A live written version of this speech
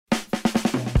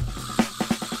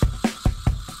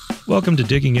Welcome to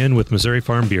Digging In with Missouri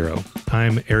Farm Bureau.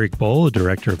 I'm Eric Bohl,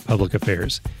 Director of Public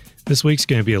Affairs. This week's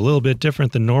going to be a little bit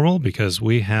different than normal because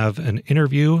we have an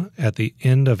interview at the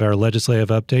end of our legislative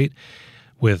update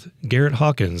with Garrett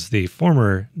Hawkins, the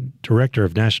former Director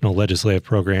of National Legislative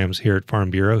Programs here at Farm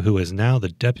Bureau, who is now the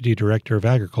Deputy Director of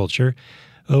Agriculture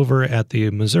over at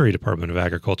the Missouri Department of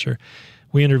Agriculture.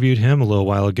 We interviewed him a little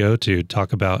while ago to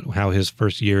talk about how his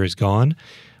first year has gone,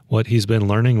 what he's been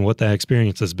learning, and what that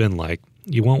experience has been like.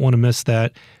 You won't want to miss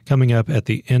that coming up at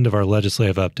the end of our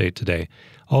legislative update today.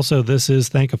 Also, this is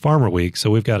Thank a Farmer Week, so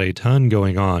we've got a ton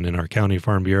going on in our county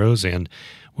farm bureaus, and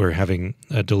we're having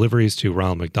deliveries to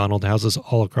Ronald McDonald houses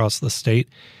all across the state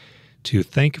to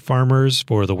thank farmers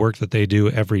for the work that they do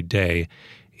every day.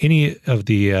 Any of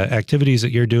the activities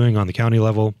that you're doing on the county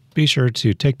level, be sure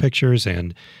to take pictures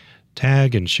and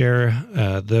tag and share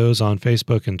those on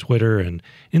Facebook and Twitter and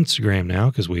Instagram now,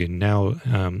 because we now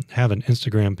have an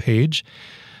Instagram page.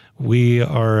 We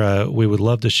would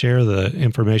love to share the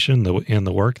information and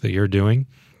the work that you're doing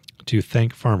to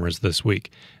thank farmers this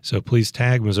week. So please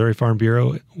tag Missouri Farm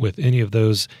Bureau with any of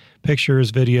those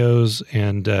pictures, videos,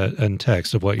 and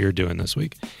text of what you're doing this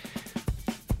week.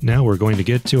 Now we're going to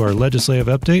get to our legislative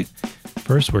update.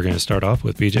 First, we're going to start off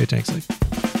with BJ Tanksley.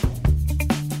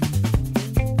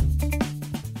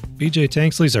 BJ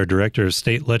Tanksley is our Director of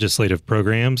State Legislative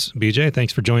Programs. BJ,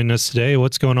 thanks for joining us today.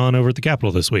 What's going on over at the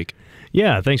Capitol this week?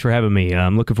 Yeah, thanks for having me.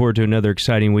 I'm looking forward to another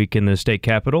exciting week in the state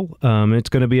capitol. It's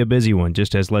going to be a busy one,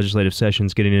 just as legislative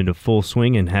session's getting into full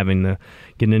swing and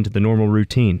getting into the normal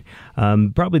routine.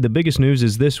 Probably the biggest news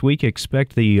is this week,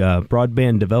 expect the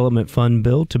Broadband Development Fund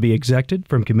bill to be exected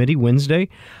from committee Wednesday.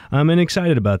 I'm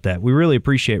excited about that. We really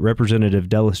appreciate Representative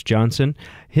Dallas Johnson,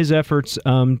 his efforts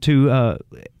to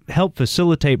help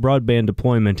facilitate broadband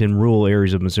deployment in rural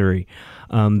areas of Missouri.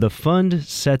 The fund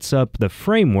sets up the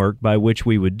framework by which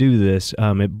we would do this.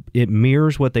 It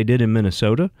mirrors what they did in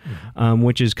Minnesota,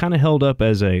 which is kind of held up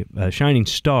as a shining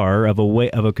star of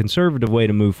a conservative way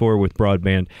to move forward with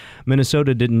broadband.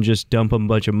 Minnesota didn't just dump a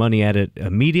bunch of money at it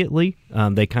immediately.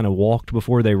 They kind of walked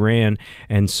before they ran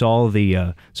and saw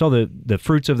the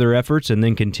fruits of their efforts, and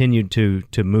then continued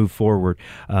to move forward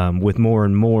with more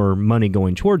and more money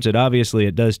going towards it. Obviously,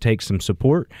 it does take some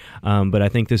support, but I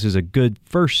think this is a good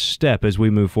first step as we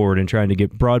move forward in trying to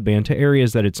get broadband to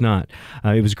areas that it's not.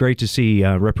 It was great to see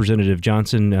Representative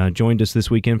Johnson joined us this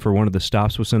weekend for one of the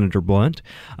stops with Senator Blunt.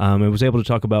 And was able to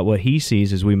talk about what he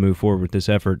sees as we move forward with this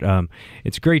effort.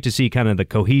 It's great to see kind of the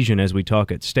cohesion as we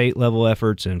talk at state level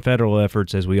efforts and federal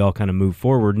efforts as we all kind of move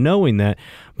forward, knowing that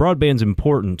broadband's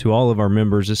important to all of our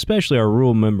members, especially our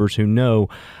rural members who know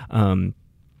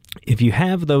if you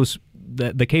have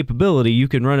the capability, you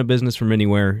can run a business from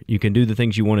anywhere. You can do the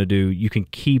things you want to do. You can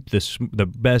keep the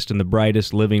best and the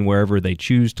brightest living wherever they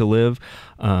choose to live.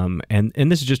 And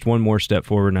this is just one more step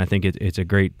forward, and I think it's a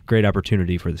great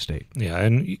opportunity for the state. Yeah,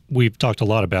 and we've talked a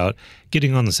lot about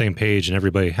getting on the same page and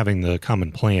everybody having the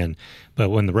common plan. But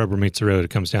when the rubber meets the road, it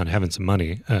comes down to having some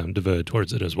money devoted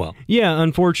towards it as well. Yeah,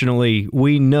 unfortunately,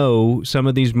 we know some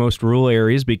of these most rural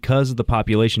areas, because of the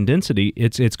population density,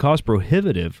 it's cost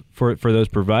prohibitive for those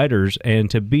providers.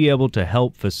 And to be able to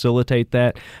help facilitate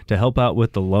that, to help out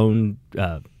with the loan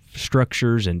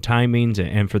structures and timings,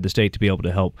 and for the state to be able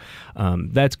to help,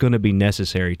 that's going to be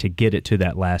necessary to get it to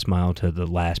that last mile, to the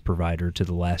last provider, to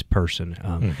the last person.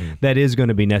 That is going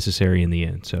to be necessary in the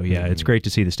end. So, yeah, it's great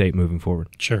to see the state moving forward.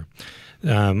 Sure.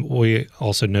 We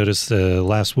also noticed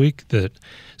last week that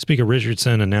Speaker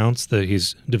Richardson announced that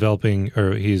he's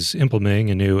implementing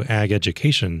a new ag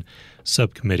education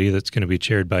subcommittee that's going to be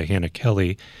chaired by Hannah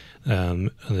Kelly,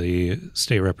 the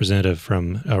state representative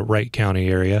from Wright County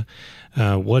area.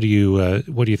 What do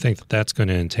you think that's going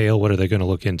to entail? What are they going to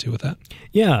look into with that?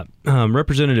 Yeah,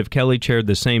 Representative Kelly chaired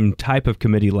the same type of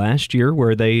committee last year,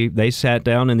 where they sat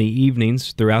down in the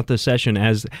evenings throughout the session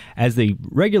as the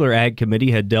regular ag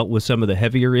committee had dealt with some of the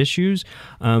heavier issues.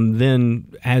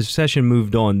 Then as session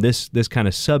moved on, this kind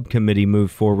of subcommittee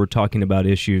moved forward talking about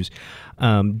issues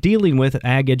dealing with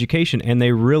ag education, and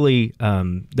they really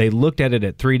they looked at it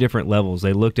at three different levels.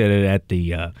 They looked at it at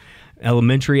the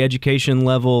elementary education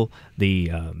level,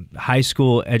 the high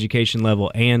school education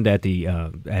level, and at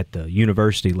the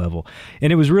university level.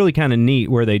 And it was really kind of neat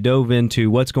where they dove into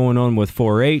what's going on with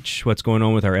 4-H, what's going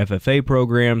on with our FFA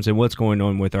programs, and what's going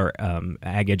on with our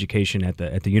ag education at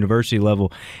the university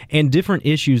level, and different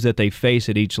issues that they face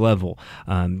at each level.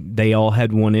 They all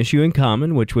had one issue in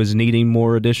common, which was needing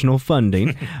more additional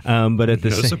funding. But at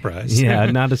the surprise. Yeah,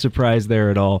 not a surprise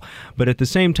there at all. But at the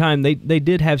same time, they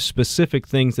did have specific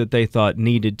things that they thought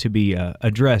needed to be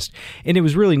addressed. And it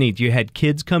was really neat. You had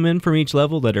kids come in from each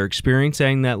level that are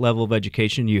experiencing that level of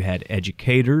education. You had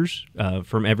educators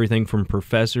from everything from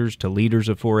professors to leaders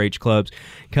of 4-H clubs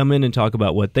come in and talk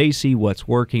about what they see, what's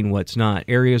working, what's not,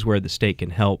 areas where the state can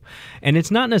help. And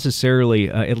it's not necessarily,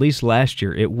 at least last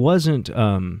year, it wasn't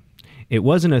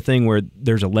a thing where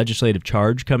there's a legislative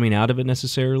charge coming out of it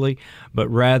necessarily, but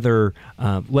rather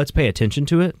let's pay attention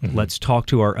to it. Mm-hmm. Let's talk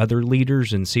to our other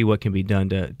leaders and see what can be done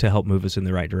to help move us in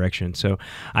the right direction. So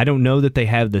I don't know that they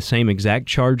have the same exact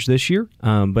charge this year,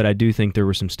 but I do think there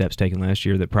were some steps taken last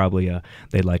year that probably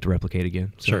they'd like to replicate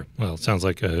again. So. Sure. Well, it sounds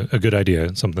like a good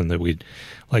idea, something that we'd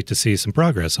like to see some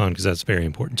progress on because that's very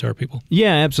important to our people.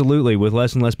 Yeah, absolutely. With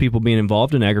less and less people being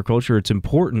involved in agriculture, it's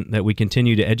important that we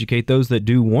continue to educate those that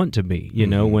do want to be. You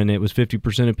know, when it was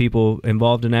 50% of people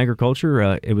involved in agriculture,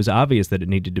 it was obvious that it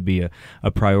needed to be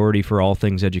a priority for all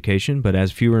things education. But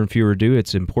as fewer and fewer do,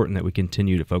 it's important that we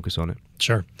continue to focus on it.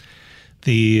 Sure.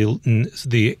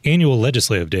 The annual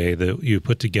legislative day that you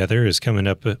put together is coming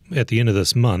up at the end of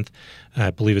this month. I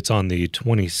believe it's on the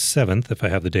 27th, if I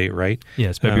have the date right.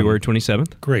 Yes, February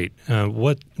 27th. Great.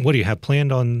 What do you have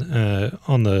planned on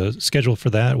the schedule for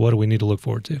that? What do we need to look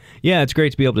forward to? Yeah, it's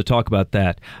great to be able to talk about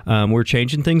that. We're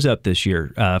changing things up this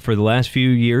year. For the last few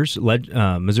years,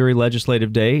 Missouri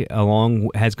Legislative Day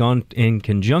has gone in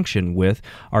conjunction with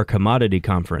our commodity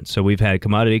conference. So we've had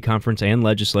commodity conference and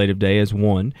Legislative Day as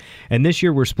one. And this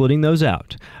year we're splitting those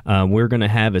out. We're going to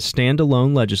have a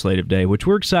standalone Legislative Day, which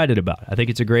we're excited about. I think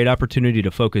it's a great opportunity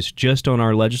to focus just on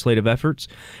our legislative efforts.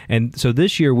 And so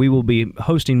this year we will be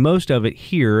hosting most of it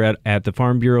here at the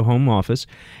Farm Bureau home office.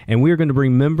 And we're going to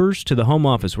bring members to the home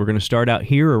office. We're going to start out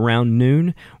here around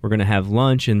noon. We're going to have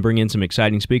lunch and bring in some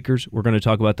exciting speakers. We're going to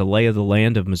talk about the lay of the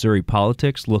land of Missouri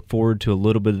politics, look forward to a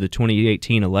little bit of the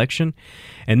 2018 election.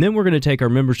 And then we're going to take our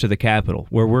members to the Capitol,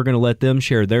 where we're going to let them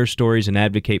share their stories and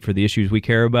advocate for the issues we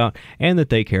care about and that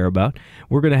they care about.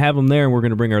 We're going to have them there, and we're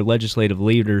going to bring our legislative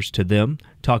leaders to them,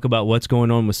 talk about what's going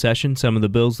on with session, some of the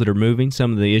bills that are moving,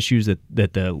 some of the issues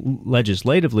that the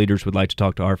legislative leaders would like to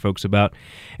talk to our folks about.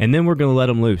 And then we're going to let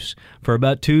them loose. For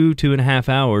about 2.5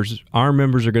 hours, our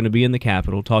members are going to be in the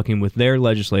Capitol talking with their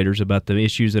legislators about the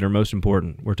issues that are most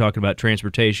important. We're talking about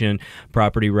transportation,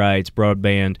 property rights,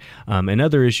 broadband, and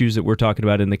other issues that we're talking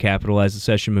about in the Capitol as the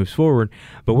session moves forward.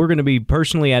 But we're going to be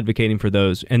personally advocating for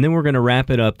those. And then we're going to wrap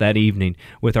it up that evening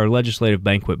with our legislative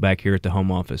banquet back here at the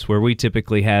home office, where we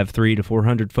typically have 300 to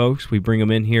 400 folks. We bring them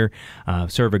in here,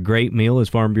 serve a great meal, as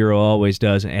Farm Bureau always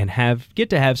does, and get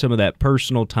to have some of that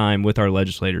personal time with our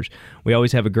legislators. We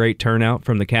always have a great turnout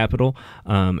from the Capitol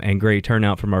and great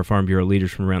turnout from our Farm Bureau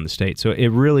leaders from around the state. So it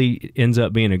really ends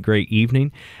up being a great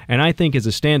evening. And I think as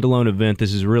a standalone event,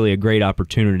 this is really a great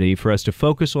opportunity for us to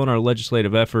focus on our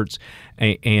legislative efforts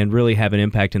and really have an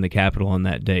impact in the Capitol on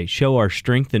that day. Show our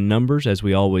strength in numbers, as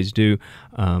we always do,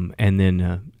 and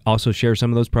then also share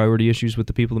some of those priority issues with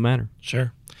the people that matter.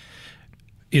 Sure.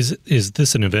 Is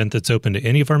this an event that's open to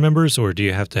any of our members, or do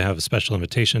you have to have a special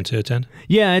invitation to attend?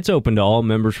 Yeah, it's open to all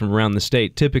members from around the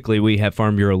state. Typically, we have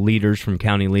Farm Bureau leaders from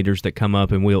county leaders that come up,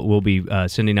 and we'll be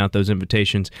sending out those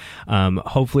invitations.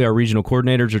 Hopefully, our regional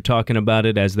coordinators are talking about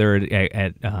it as they're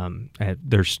at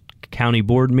their county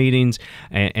board meetings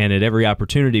and at every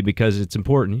opportunity, because it's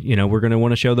important. You know, we're going to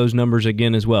want to show those numbers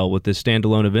again as well. With this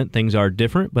standalone event, things are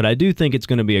different, but I do think it's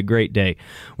going to be a great day.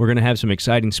 We're going to have some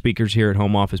exciting speakers here at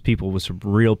home office, people with some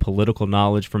real political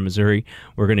knowledge from Missouri.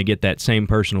 We're going to get that same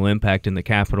personal impact in the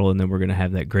Capitol, and then we're going to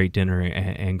have that great dinner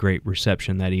and great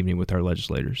reception that evening with our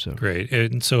legislators. So great.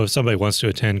 And so if somebody wants to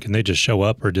attend, can they just show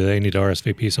up, or do they need to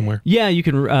RSVP somewhere? Yeah, you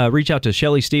can reach out to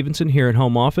Shelly Stevenson here at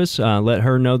home office. Let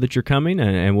her know that you're coming,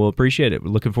 and we'll appreciate it.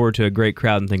 We're looking forward to a great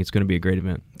crowd and think it's going to be a great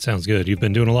event. Sounds good. You've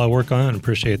been doing a lot of work on it, and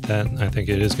appreciate that. I think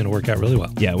it is going to work out really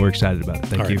well. Yeah, we're excited about it.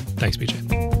 Thank you. Thanks,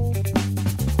 BJ.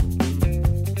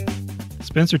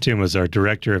 Spencer Toom is our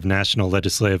Director of National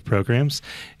Legislative Programs.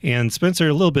 And Spencer,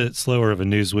 a little bit slower of a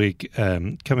news week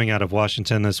coming out of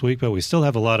Washington this week, but we still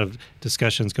have a lot of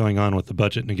discussions going on with the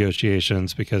budget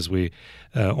negotiations because we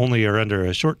only are under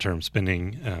a short-term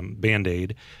spending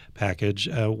Band-Aid package.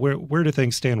 Where do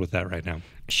things stand with that right now?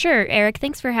 Sure, Eric.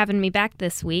 Thanks for having me back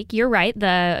this week. You're right.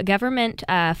 The government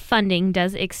funding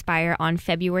does expire on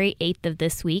February 8th of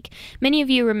this week. Many of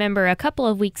you remember a couple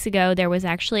of weeks ago there was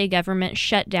actually a government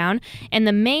shutdown, and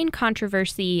the main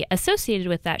controversy associated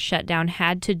with that shutdown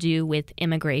had to do with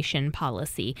immigration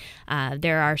policy.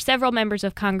 There are several members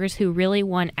of Congress who really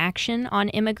want action on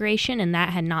immigration, and that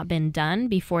had not been done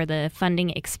before the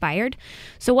funding expired.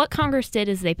 So what Congress did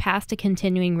is they passed a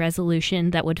continuing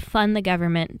resolution that would fund the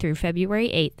government through February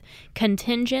 8th. 8th,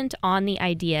 contingent on the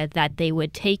idea that they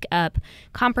would take up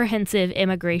comprehensive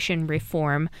immigration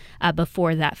reform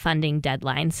before that funding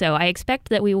deadline. So I expect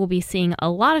that we will be seeing a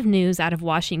lot of news out of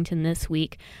Washington this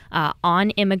week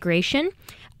on immigration.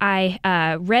 I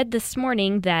read this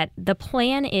morning that the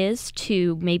plan is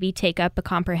to maybe take up a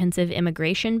comprehensive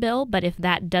immigration bill, but if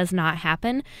that does not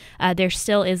happen, there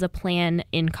still is a plan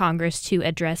in Congress to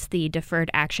address the Deferred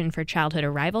Action for Childhood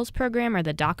Arrivals program, or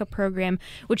the DACA program,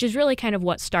 which is really kind of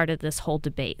what started this whole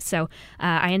debate. So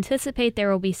I anticipate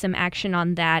there will be some action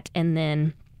on that, and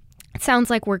then it sounds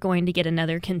like we're going to get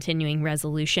another continuing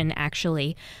resolution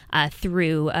actually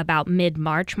through about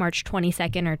mid-March. March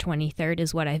 22nd or 23rd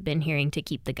is what I've been hearing to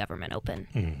keep the government open.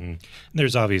 Mm-hmm.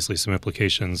 There's obviously some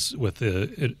implications with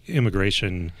the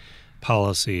immigration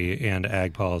policy and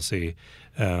ag policy,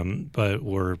 but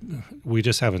we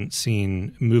just haven't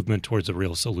seen movement towards a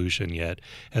real solution yet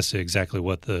as to exactly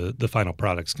what the final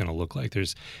product's going to look like.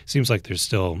 Seems like there's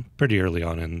still pretty early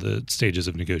on in the stages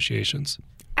of negotiations.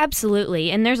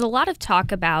 Absolutely. And there's a lot of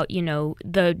talk about,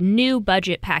 the new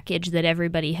budget package that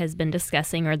everybody has been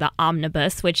discussing, or the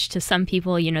omnibus, which to some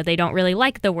people, they don't really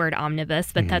like the word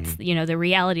omnibus, but that's, the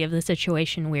reality of the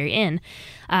situation we're in.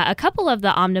 A couple of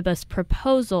the omnibus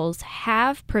proposals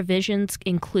have provisions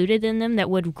included in them that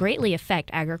would greatly affect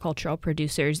agricultural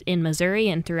producers in Missouri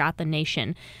and throughout the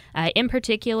nation. In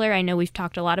particular, I know we've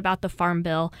talked a lot about the Farm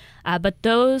Bill, but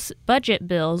those budget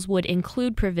bills would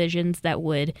include provisions that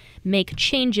would make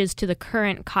changes to the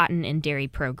current cotton and dairy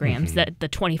programs that the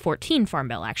 2014 Farm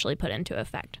Bill actually put into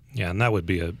effect. Yeah, and that would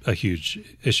be a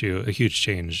huge issue, a huge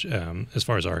change as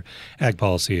far as our ag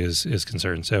policy is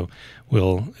concerned. So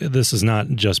this is not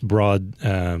just broad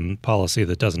policy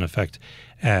that doesn't affect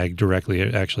ag directly.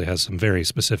 It actually has some very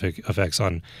specific effects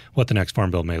on what the next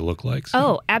Farm Bill may look like. So.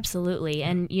 Oh, absolutely.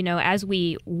 And, as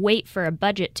we wait for a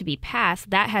budget to be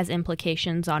passed, that has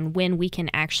implications on when we can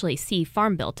actually see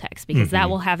Farm Bill text, because that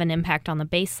will have an impact on the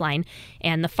baseline.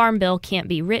 And the Farm Bill can't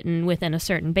be written within a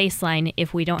certain baseline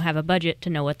if we don't have a budget to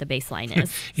know what the baseline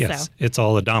is. Yes, it's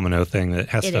all a domino thing that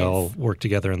has to all work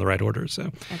together in the right order.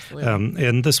 So, absolutely.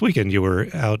 And this weekend you were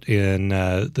out in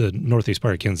the northeast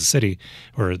part of Kansas City,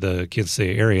 or the Kansas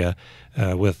City area,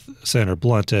 with Senator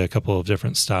Blunt, a couple of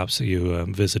different stops that you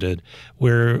visited.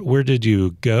 Where did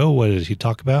you go? What did he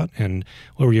talk about? And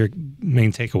what were your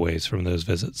main takeaways from those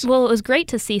visits? Well, it was great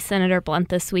to see Senator Blunt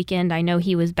this weekend. I know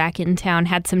he was back in town,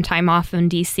 had some time off in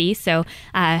D.C., so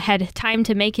had time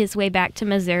to make his way back to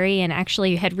Missouri, and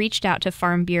actually had reached out to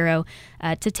Farm Bureau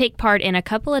to take part in a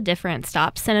couple of different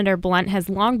stops. Senator Blunt has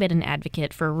long been an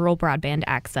advocate for rural broadband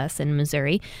access in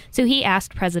Missouri, so he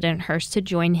asked President Hearst to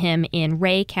join him in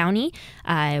Ray County,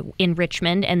 in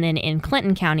Richmond, and then in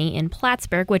Clinton County in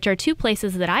Plattsburgh, which are two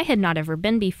places that I had not ever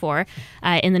been before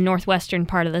in the northwestern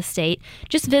part of the state.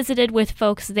 Just visited with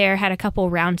folks there, had a couple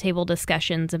roundtable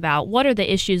discussions about what are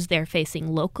the issues they're facing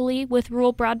locally with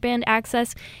rural broadband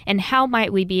access, and how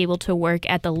might we be able to work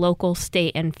at the local,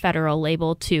 state, and federal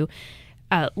level to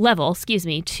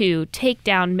take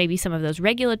down maybe some of those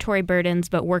regulatory burdens,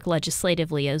 but work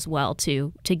legislatively as well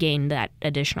to gain that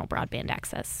additional broadband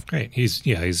access. Great. He's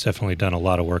definitely done a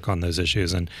lot of work on those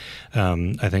issues, and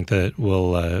I think that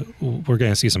we're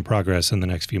going to see some progress in the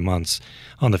next few months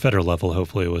on the federal level,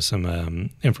 hopefully with some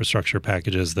infrastructure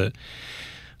packages that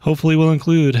hopefully will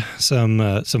include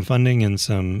some funding and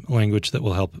some language that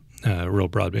will help rural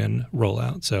broadband roll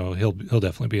out. So he'll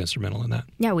definitely be instrumental in that.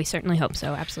 Yeah, we certainly hope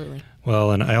so. Absolutely.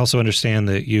 Well, and I also understand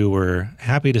that you were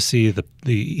happy to see the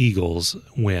Eagles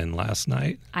win last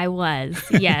night. I was,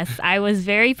 yes. I was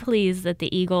very pleased that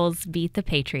the Eagles beat the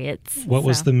Patriots. What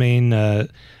was the main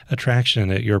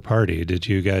attraction at your party? Did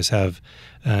you guys have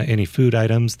any food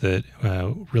items that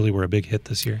really were a big hit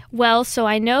this year? Well, so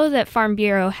I know that Farm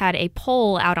Bureau had a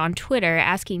poll out on Twitter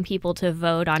asking people to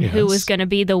vote on who was going to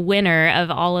be the winner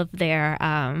of all of their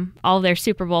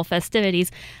Super Bowl festivities.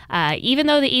 Even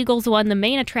though the Eagles won, the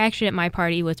main attraction at my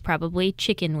party was probably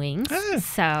chicken wings.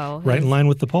 So right in line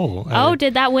with the poll.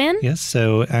 Did that win? Yes.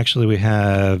 So actually, we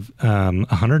have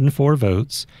 104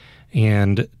 votes.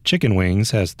 And chicken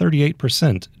wings has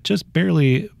 38%, just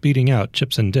barely beating out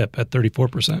chips and dip at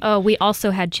 34%. Oh, we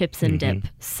also had chips and dip.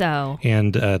 So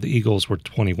and the Eagles were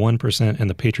 21%, and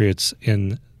the Patriots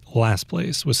in last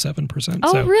place was 7%.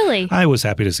 Oh, so really? I was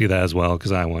happy to see that as well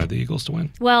because I wanted the Eagles to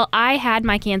win. Well, I had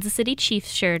my Kansas City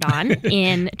Chiefs shirt on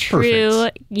in true,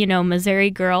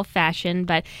 Missouri girl fashion.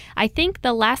 But I think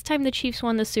the last time the Chiefs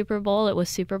won the Super Bowl, it was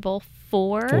Super Bowl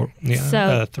 4. Yeah.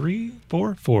 So 3,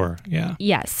 4, 4. Yeah.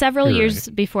 Yeah, several You're years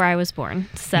right. before I was born.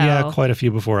 So Yeah, quite a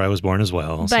few before I was born as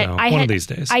well. But So one of these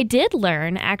days. I did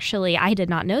learn, actually, I did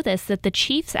not know this, that the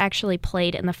Chiefs actually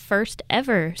played in the first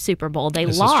ever Super Bowl. They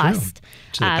This is lost true.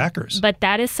 To the Packers. but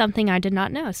that is something I did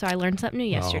not know. So I learned something new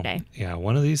yesterday. Well, yeah,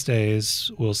 one of these days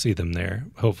we'll see them there,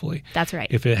 hopefully. That's right.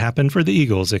 If it happened for the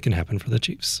Eagles, it can happen for the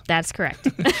Chiefs. That's correct.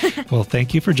 Well,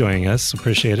 thank you for joining us.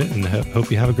 Appreciate it, and hope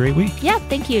you have a great week. Yeah,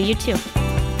 thank you. You too.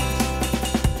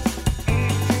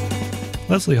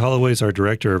 Leslie Holloway is our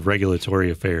Director of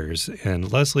Regulatory Affairs.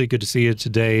 And Leslie, good to see you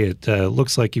today. It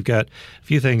looks like you've got a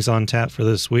few things on tap for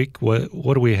this week. What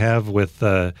do we have with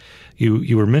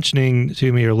you were mentioning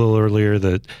to me a little earlier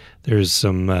that there's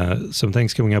some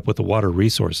things coming up with the Water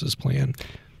Resources Plan.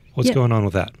 What's going on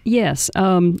with that? Yes,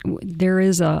 there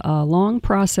is a long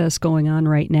process going on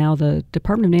right now. The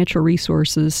Department of Natural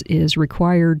Resources is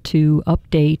required to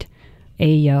update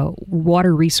a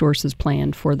water resources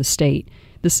plan for the state.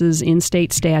 This is in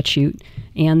state statute,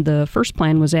 and the first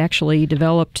plan was actually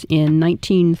developed in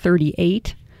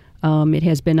 1938. It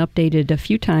has been updated a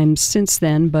few times since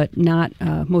then, but not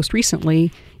most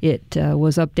recently. It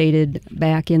was updated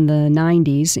back in the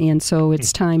 90s, and so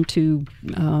it's time to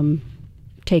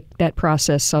take that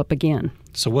process up again.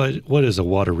 So what does a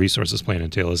water resources plan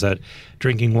entail? Is that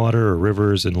drinking water or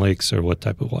rivers and lakes, or what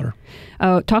type of water?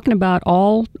 Talking about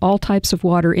all types of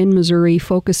water in Missouri,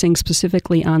 focusing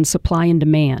specifically on supply and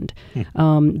demand.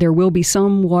 There will be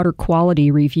some water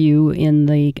quality review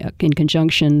in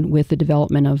conjunction with the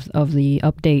development of the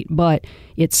update, but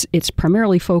it's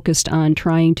primarily focused on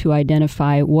trying to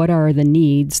identify what are the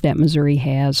needs that Missouri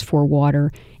has for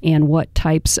water and what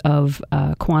types of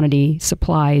quantity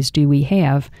supplies do we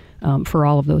have for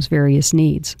all of those various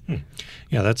needs.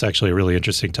 Yeah, that's actually a really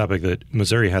interesting topic that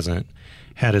Missouri hasn't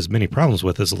had as many problems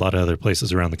with as a lot of other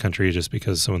places around the country, just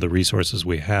because some of the resources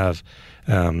we have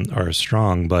are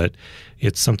strong. But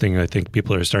it's something I think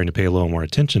people are starting to pay a little more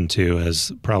attention to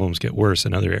as problems get worse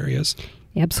in other areas.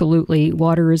 Absolutely.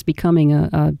 Water is becoming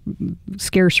a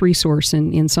scarce resource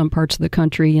in some parts of the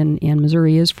country, and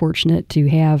Missouri is fortunate to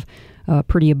have a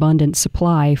pretty abundant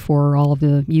supply for all of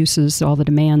the uses, all the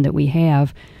demand that we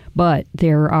have. But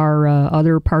there are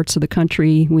other parts of the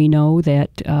country we know that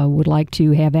would like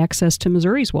to have access to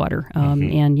Missouri's water.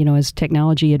 And, as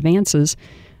technology advances,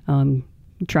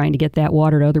 trying to get that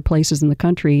water to other places in the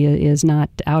country is not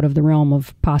out of the realm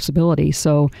of possibility.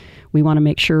 So we want to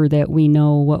make sure that we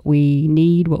know what we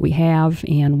need, what we have,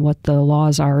 and what the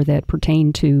laws are that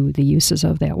pertain to the uses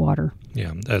of that water.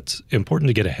 Yeah, that's important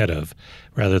to get ahead of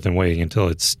rather than waiting until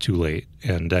it's too late.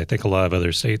 And I think a lot of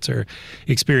other states are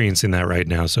experiencing that right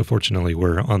now. So fortunately,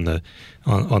 we're on the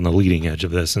leading edge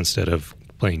of this instead of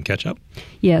playing catch up.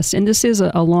 Yes, and this is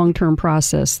a long-term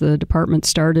process. The department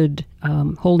started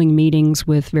holding meetings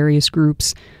with various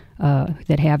groups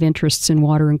that have interests in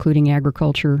water, including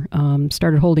agriculture,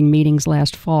 started holding meetings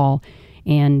last fall.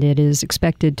 And it is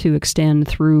expected to extend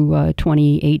through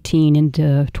 2018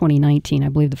 into 2019. I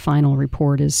believe the final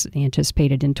report is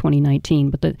anticipated in 2019.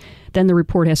 But then the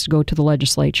report has to go to the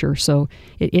legislature. So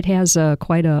it has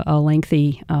quite a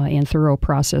lengthy and thorough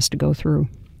process to go through.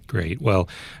 Great. Well,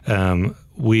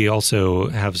 we also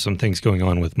have some things going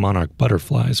on with monarch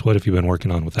butterflies. What have you been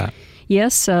working on with that?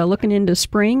 Yes, looking into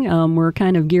spring, we're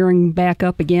kind of gearing back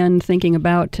up again, thinking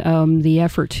about the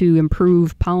effort to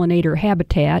improve pollinator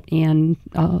habitat and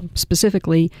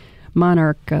specifically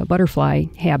monarch butterfly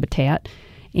habitat.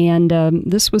 And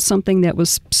this was something that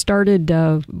was started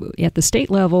at the state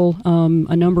level.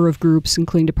 A number of groups,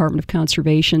 including Department of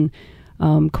Conservation,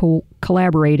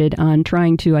 collaborated on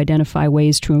trying to identify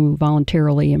ways to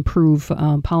voluntarily improve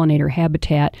pollinator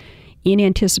habitat in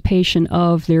anticipation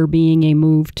of there being a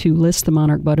move to list the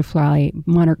monarch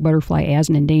butterfly as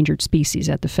an endangered species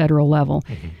at the federal level.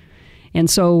 Mm-hmm. And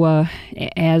so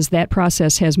as that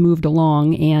process has moved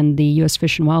along, and the U.S.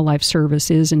 Fish and Wildlife Service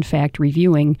is in fact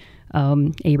reviewing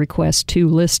a request to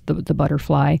list the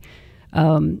butterfly,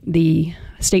 the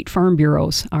state farm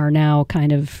bureaus are now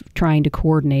kind of trying to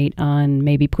coordinate on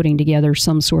maybe putting together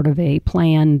some sort of a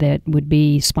plan that would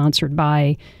be sponsored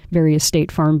by various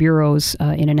state farm bureaus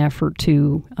in an effort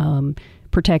to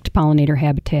protect pollinator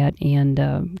habitat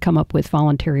and come up with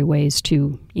voluntary ways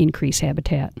to increase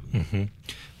habitat. Mm-hmm.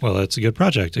 Well, it's a good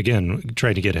project. Again,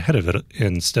 trying to get ahead of it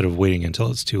instead of waiting until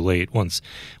it's too late. Once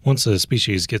a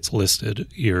species gets listed,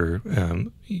 your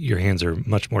hands are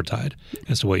much more tied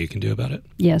as to what you can do about it.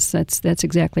 Yes, that's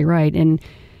exactly right. And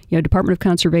Department of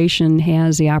Conservation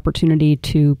has the opportunity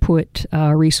to put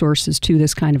resources to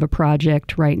this kind of a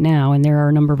project right now, and there are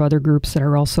a number of other groups that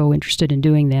are also interested in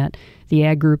doing that. The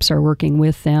ag groups are working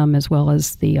with them, as well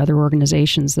as the other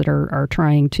organizations that are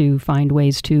trying to find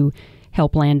ways to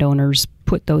help landowners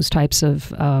put those types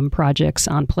of projects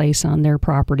on place on their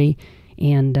property.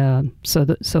 And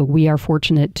so we are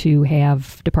fortunate to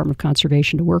have Department of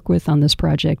Conservation to work with on this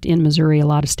project. In Missouri, a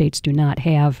lot of states do not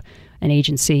have an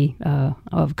agency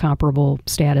of comparable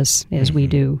status as we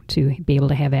do to be able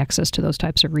to have access to those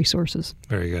types of resources.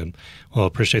 Very good. Well,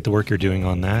 appreciate the work you're doing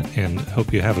on that, and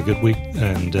hope you have a good week,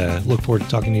 and look forward to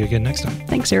talking to you again next time.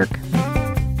 Thanks, Eric.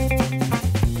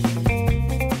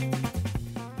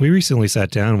 We recently sat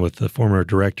down with the former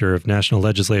Director of National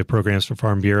Legislative Programs for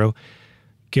Farm Bureau,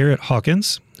 Garrett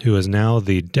Hawkins, who is now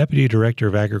the Deputy Director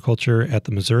of Agriculture at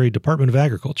the Missouri Department of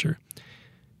Agriculture.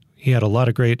 He had a lot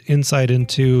of great insight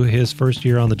into his first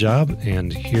year on the job,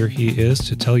 and here he is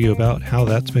to tell you about how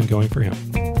that's been going for him.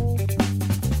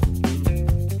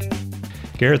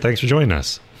 Garrett, thanks for joining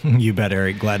us. You bet,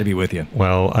 Eric. Glad to be with you.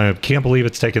 Well, I can't believe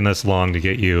it's taken this long to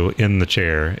get you in the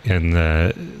chair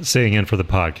and sitting in for the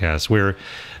podcast. We're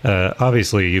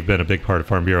obviously, you've been a big part of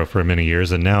Farm Bureau for many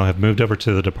years and now have moved over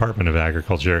to the Department of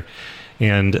Agriculture,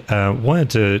 and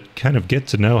wanted to kind of get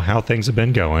to know how things have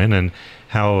been going and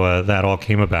how that all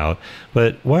came about.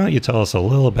 But why don't you tell us a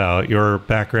little about your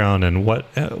background and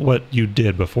what you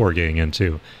did before getting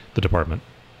into the department?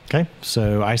 Okay,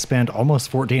 so I spent almost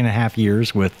 14 and a half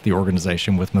years with the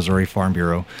organization, with Missouri Farm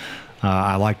Bureau.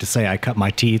 I like to say I cut my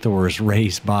teeth or was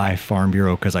raised by Farm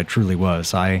Bureau, because I truly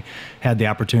was. I had the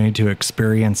opportunity to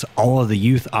experience all of the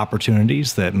youth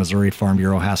opportunities that Missouri Farm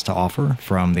Bureau has to offer,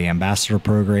 from the Ambassador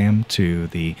Program to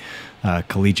the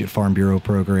Collegiate Farm Bureau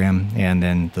Program, and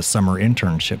then the Summer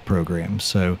Internship Program.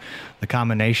 So the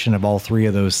combination of all three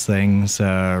of those things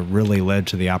really led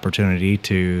to the opportunity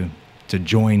to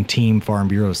join Team Farm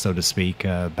Bureau, so to speak,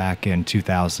 back in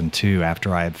 2002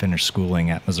 after I had finished schooling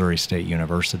at Missouri State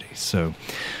University. So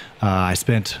I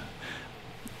spent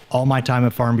all my time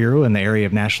at Farm Bureau in the area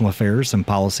of national affairs and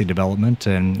policy development,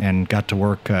 and got to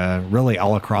work really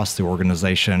all across the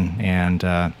organization. And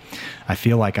I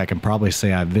feel like I can probably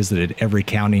say I visited every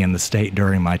county in the state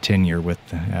during my tenure with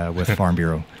Farm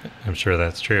Bureau. I'm sure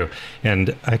that's true.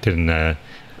 And I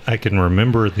can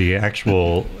remember the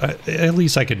actual, at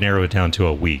least I could narrow it down to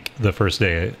a week, the first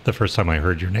time I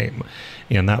heard your name.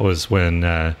 And that was when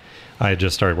I had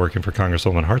just started working for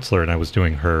Congresswoman Hartzler, and I was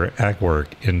doing her ag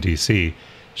work in D.C.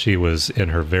 She was in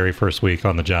her very first week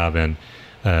on the job in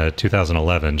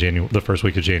 2011, the first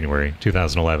week of January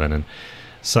 2011. And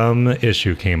some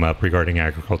issue came up regarding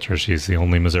agriculture. She's the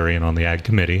only Missourian on the ag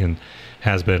committee and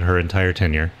has been her entire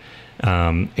tenure.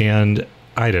 And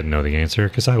I didn't know the answer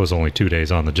because I was only 2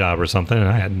 days on the job or something, and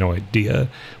I had no idea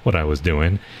what I was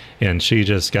doing. And she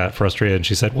just got frustrated, and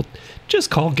she said, "Well, just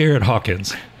call Garrett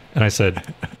Hawkins." And I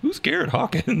said, "Who's Garrett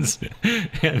Hawkins?"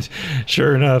 And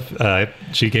sure enough,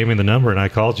 she gave me the number, and I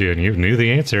called you, and you knew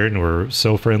the answer and were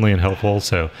so friendly and helpful.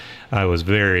 So I was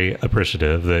very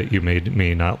appreciative that you made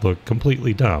me not look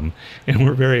completely dumb, and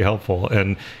were very helpful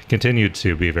and continued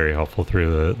to be very helpful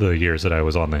through the years that I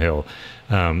was on the Hill.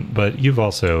 But you've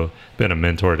also been a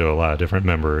mentor to a lot of different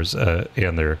members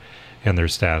and their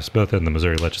staffs, both in the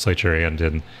Missouri legislature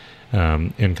and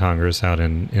in Congress out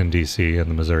in D.C. and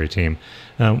the Missouri team.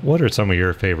 What are some of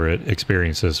your favorite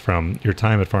experiences from your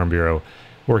time at Farm Bureau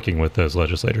working with those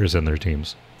legislators and their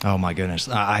teams? Oh my goodness.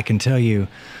 I can tell you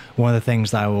one of the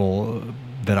things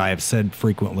that I have said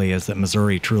frequently is that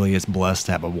Missouri truly is blessed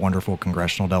to have a wonderful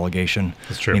congressional delegation.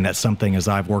 That's true. I mean, that's something, as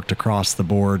I've worked across the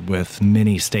board with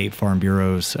many state farm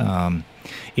bureaus,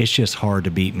 it's just hard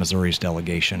to beat Missouri's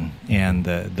delegation. And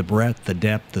the breadth, the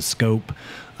depth, the scope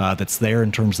that's there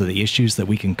in terms of the issues that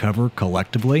we can cover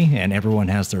collectively, and everyone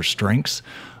has their strengths.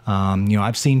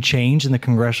 I've seen change in the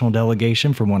congressional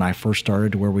delegation from when I first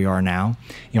started to where we are now.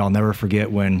 I'll never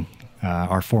forget when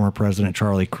our former president,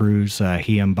 Charlie Cruz,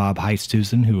 he and Bob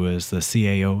Heisthusen, who was the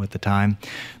CAO at the time,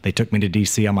 they took me to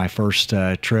D.C. on my first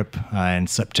trip in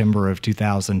September of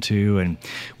 2002, and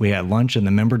we had lunch in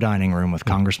the member dining room with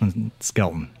Congressman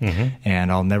Skelton. Mm-hmm.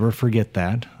 And I'll never forget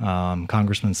that.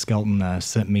 Congressman Skelton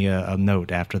sent me a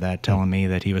note after that telling me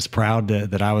that he was proud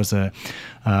that I was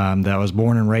that I was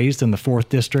born and raised in the 4th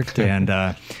District,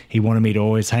 and he wanted me to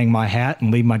always hang my hat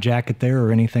and leave my jacket there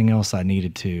or anything else I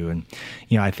needed to. And,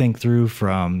 I think through through,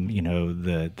 from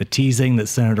the teasing that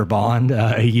Senator Bond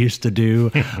used to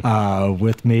do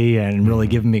with me, and really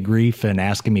giving me grief and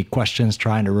asking me questions,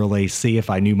 trying to really see if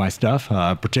I knew my stuff,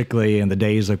 particularly in the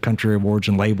days of country of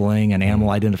origin labeling and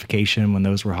animal identification, when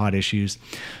those were hot issues.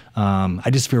 I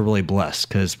just feel really blessed,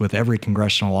 because with every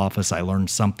congressional office, I learned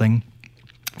something.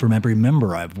 From every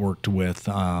member I've worked with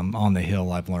on the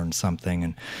Hill, I've learned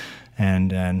something,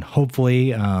 and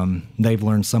hopefully they've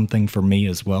learned something from me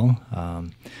as well.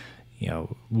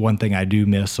 One thing I do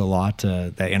miss a lot,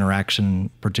 that interaction,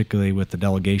 particularly with the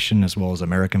delegation as well as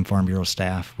American Farm Bureau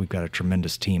staff. We've got a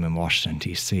tremendous team in Washington,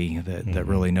 D.C. that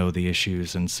really know the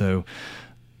issues, and so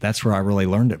that's where I really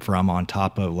learned it from, on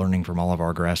top of learning from all of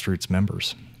our grassroots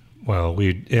members. Well,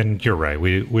 and you're right.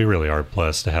 We really are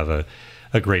blessed to have a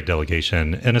great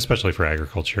delegation, and especially for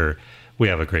agriculture, we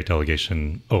have a great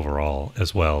delegation overall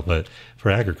as well. But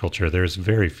for agriculture, there's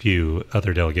very few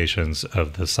other delegations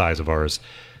of the size of ours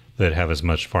that have as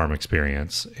much farm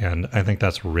experience. And I think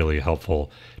that's really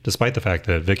helpful, despite the fact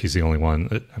that Vicki's the only one,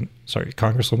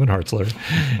 Congresswoman Hartzler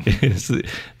is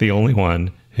the only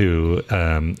one who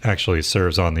actually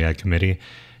serves on the Ag Committee.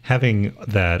 Having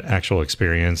that actual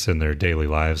experience in their daily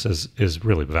lives is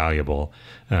really valuable,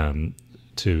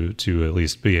 to at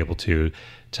least be able to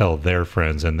tell their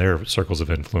friends and their circles of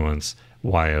influence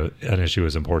why an issue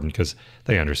is important, because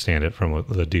they understand it from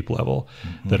the deep level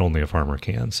that only a farmer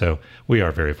can. So we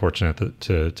are very fortunate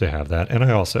to have that. And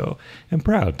I also am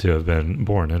proud to have been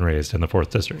born and raised in the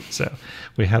 4th District. So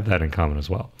we have that in common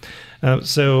as well.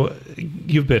 So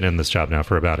you've been in this job now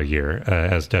for about a year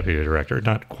as Deputy Director,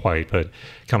 not quite, but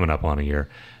coming up on a year.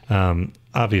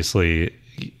 Obviously,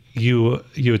 you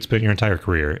had spent your entire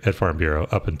career at Farm Bureau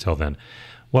up until then.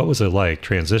 What was it like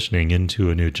transitioning into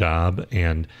a new job,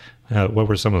 and what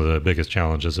were some of the biggest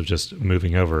challenges of just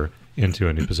moving over into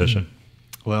a new position?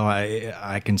 Well,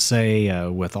 I can say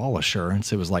with all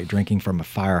assurance, it was like drinking from a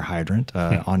fire hydrant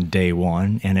on day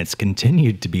one, and it's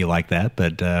continued to be like that.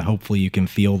 But hopefully you can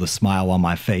feel the smile on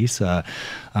my face,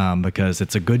 because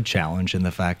it's a good challenge in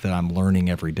the fact that I'm learning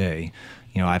every day.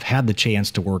 I've had the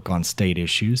chance to work on state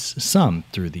issues, some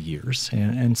through the years,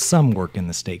 and some work in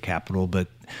the state capitol, but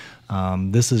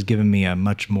this has given me a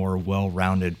much more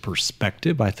well-rounded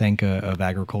perspective, I think, of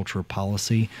agriculture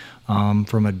policy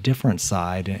from a different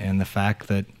side, and the fact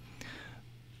that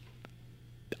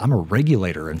I'm a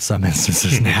regulator in some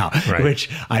instances now, right.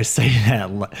 Which I say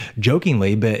that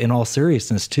jokingly, but in all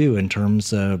seriousness too, in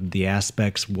terms of the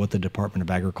aspects what the Department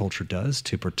of Agriculture does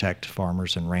to protect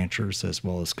farmers and ranchers as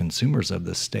well as consumers of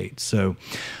the state. So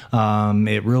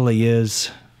it really is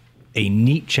a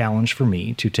neat challenge for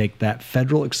me to take that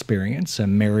federal experience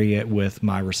and marry it with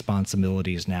my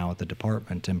responsibilities now at the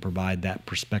department and provide that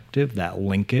perspective, that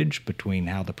linkage between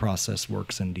how the process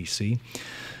works in D.C.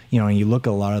 You look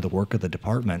at a lot of the work of the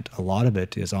department, a lot of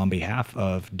it is on behalf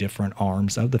of different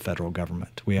arms of the federal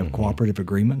government. We have cooperative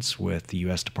agreements with the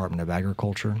U.S. Department of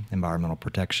Agriculture, Environmental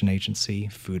Protection Agency,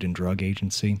 Food and Drug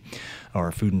Agency,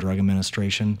 or Food and Drug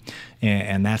Administration,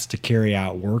 and that's to carry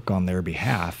out work on their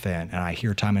behalf. And I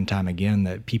hear time and time again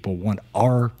that people want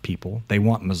our people, they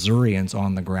want Missourians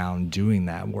on the ground doing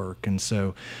that work. And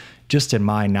so just in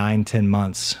my 9-10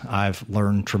 months, I've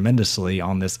learned tremendously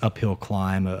on this uphill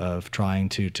climb of trying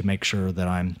to make sure that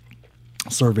I'm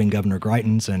serving Governor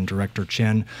Greitens and Director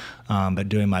Chin, but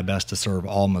doing my best to serve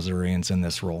all Missourians in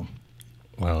this role.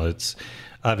 Well, it's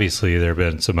obviously there have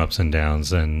been some ups and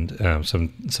downs and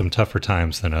some tougher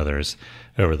times than others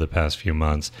over the past few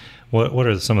months. What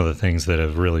are some of the things that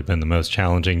have really been the most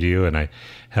challenging to you? And I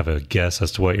have a guess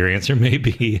as to what your answer may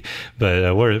be,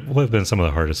 but what have been some of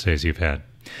the hardest days you've had?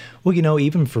 Well,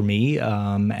 even for me,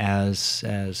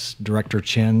 as Director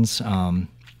Chin's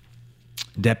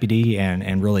deputy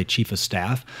and really chief of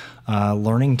staff,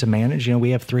 learning to manage.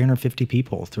 We have 350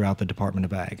 people throughout the Department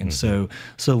of Ag, and so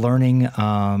learning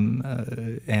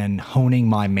and honing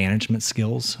my management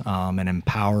skills and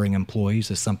empowering employees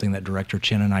is something that Director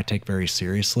Chin and I take very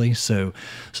seriously. So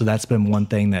that's been one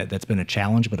thing that's been a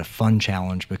challenge, but a fun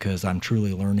challenge, because I'm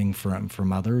truly learning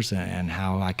from others and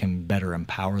how I can better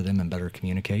empower them and better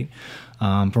communicate.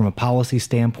 From a policy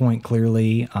standpoint,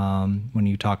 clearly, when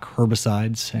you talk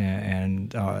herbicides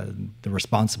and the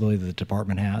responsibility that the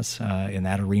department has in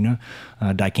that arena,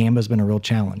 dicamba has been a real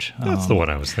challenge. That's the one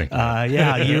I was thinking.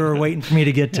 Yeah, you were waiting for me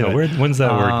to get to it. When's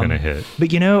that work going to hit?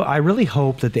 But I really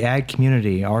hope that the ag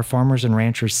community, our farmers and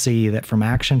ranchers, see that from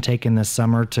action taken this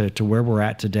summer to where we're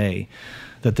at today,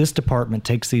 that this department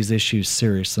takes these issues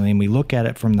seriously. And we look at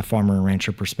it from the farmer and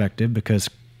rancher perspective, because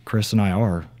Chris and I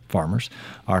are farmers.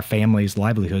 Our families'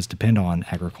 livelihoods depend on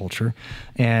agriculture.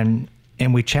 And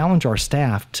And we challenge our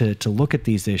staff to look at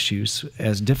these issues,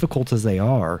 as difficult as they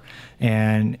are,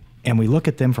 and we look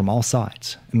at them from all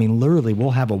sides. I mean, literally,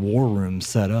 we'll have a war room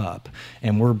set up,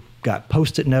 and we're got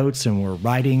Post-it notes, and we're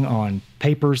writing on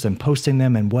papers and posting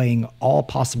them and weighing all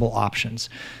possible options.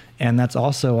 And that's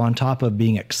also on top of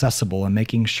being accessible and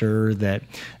making sure that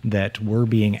we're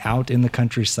being out in the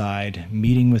countryside,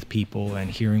 meeting with people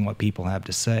and hearing what people have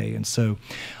to say. And so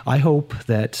I hope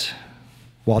that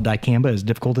while dicamba, as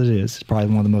difficult as it is, it's probably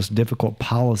one of the most difficult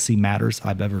policy matters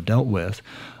I've ever dealt with,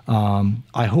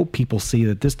 I hope people see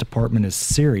that this department is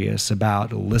serious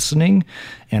about listening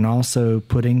and also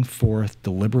putting forth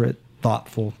deliberate,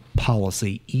 thoughtful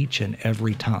policy each and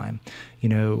every time. You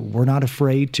know, we're not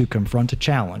afraid to confront a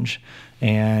challenge,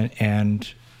 and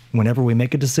whenever we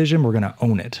make a decision, we're going to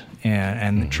own it.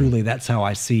 And truly, that's how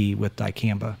I see with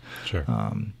dicamba. Sure.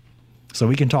 So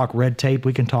we can talk red tape,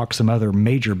 we can talk some other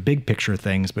major big picture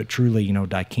things, but truly, you know,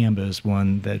 dicamba is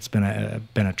one that's been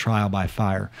a trial by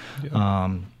fire.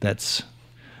 Yeah. That's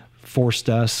forced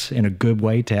us in a good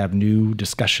way to have new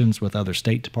discussions with other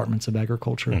state departments of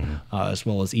agriculture, as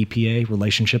well as EPA,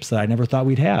 relationships that I never thought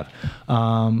we'd have.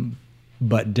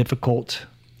 But difficult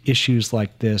issues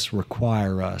like this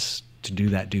require us to do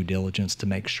that due diligence to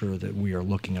make sure that we are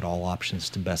looking at all options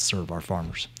to best serve our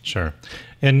farmers. Sure.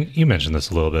 And you mentioned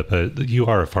this a little bit, but you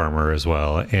are a farmer as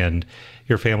well, and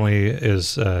your family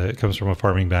is comes from a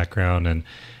farming background, and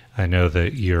I know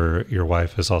that your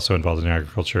wife is also involved in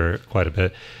agriculture quite a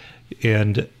bit.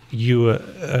 And you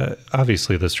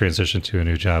obviously this transition to a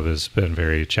new job has been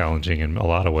very challenging in a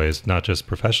lot of ways, not just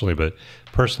professionally but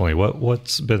personally.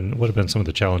 What have been some of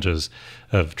the challenges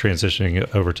of transitioning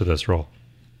over to this role?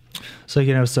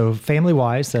 So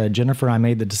family-wise, Jennifer and I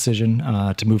made the decision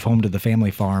to move home to the family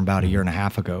farm about a year and a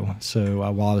half ago. So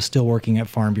while I was still working at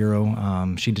Farm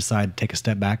Bureau, she decided to take a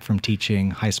step back from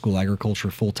teaching high school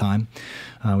agriculture full-time.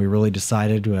 We really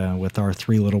decided with our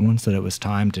three little ones that it was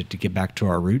time to get back to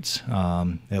our roots,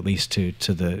 at least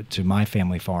to my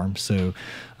family farm. So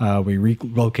we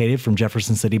relocated from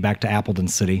Jefferson City back to Appleton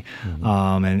City,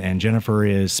 and Jennifer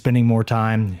is spending more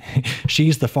time.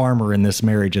 She's the farmer in this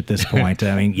marriage at this point.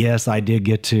 I mean, yes, I did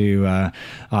get to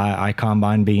I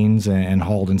combine beans and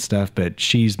hauled and stuff, but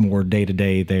she's more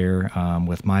day-to-day there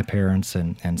with my parents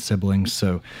and siblings.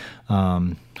 So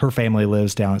her family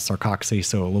lives down at Sarcoxy,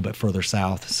 so a little bit further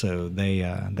south. So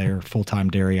they're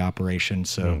full-time dairy operation.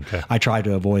 So I try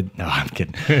to avoid. No, I'm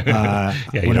kidding. You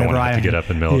don't want to have to get up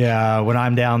and milk. Yeah, when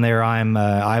I'm down there,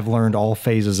 I've learned all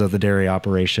phases of the dairy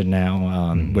operation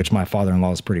now, which my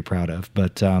father-in-law is pretty proud of.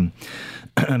 But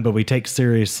we take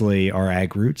seriously our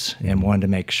ag roots and wanted to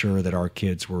make sure that our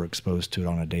kids were exposed to it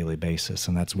on a daily basis.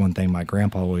 And that's one thing my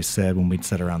grandpa always said when we'd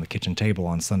sit around the kitchen table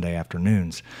on Sunday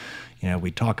afternoons. You know,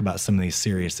 we'd talk about some of these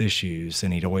serious issues,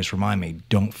 and he'd always remind me,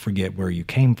 don't forget where you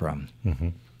came from.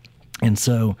 And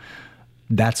so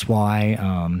that's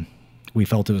why we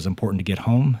felt it was important to get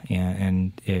home.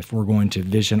 And if we're going to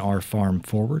vision our farm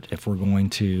forward, if we're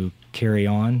going to carry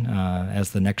on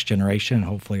as the next generation,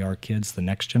 hopefully our kids the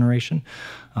next generation,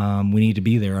 we need to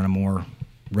be there on a more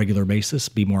regular basis,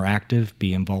 be more active,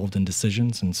 be involved in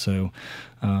decisions. And so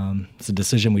it's a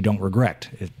decision we don't regret.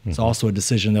 It's also a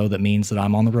decision, though, that means that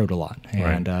I'm on the road a lot.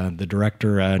 And the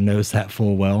director knows that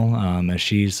full well. As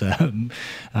she's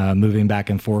moving back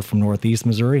and forth from Northeast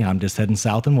Missouri, I'm just heading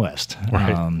south and west.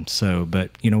 But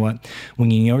you know what?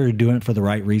 When you know you're doing it for the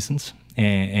right reasons,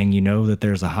 and you know that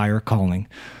there's a higher calling,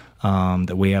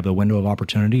 that we have the window of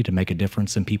opportunity to make a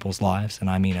difference in people's lives, and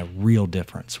I mean a real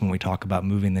difference when we talk about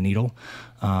moving the needle.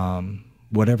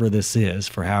 Whatever this is,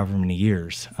 for however many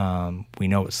years, we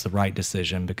know it's the right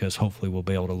decision because hopefully we'll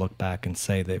be able to look back and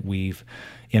say that we've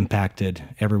impacted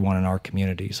everyone in our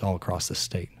communities all across the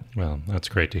state. Well, that's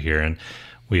great to hear, and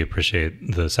we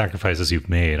appreciate the sacrifices you've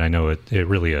made. I know it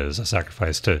really is a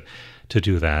sacrifice to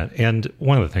do that. And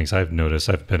one of the things I've noticed,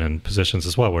 I've been in positions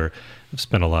as well where I've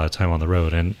spent a lot of time on the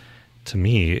road, and to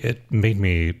me, it made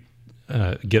me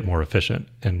get more efficient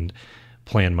and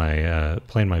plan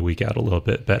my week out a little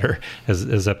bit better.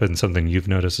 Has that been something you've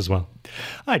noticed as well?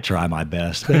 I try my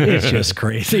best, but it's just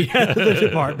crazy. The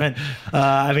department.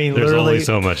 I mean, there's literally, only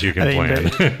so much you can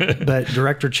plan. But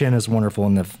Director Chen is wonderful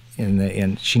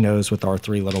and she knows with our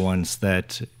three little ones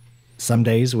that some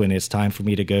days when it's time for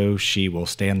me to go, she will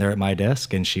stand there at my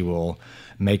desk and she will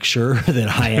make sure that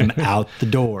I am out the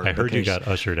door. I heard you got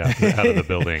ushered out of the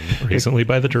building recently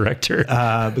by the director.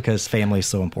 Because family is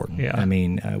so important. Yeah. I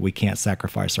mean, we can't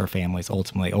sacrifice our families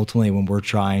ultimately. Ultimately, when we're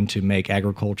trying to make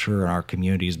agriculture and our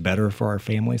communities better for our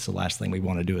families, the last thing we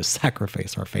want to do is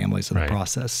sacrifice our families in the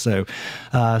process. So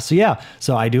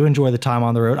I do enjoy the time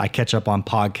on the road. I catch up on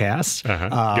podcasts.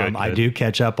 Good. I do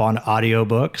catch up on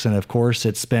audiobooks. And of course,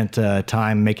 it's spent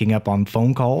time making up on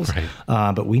phone calls.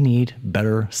 Right. But we need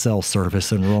better cell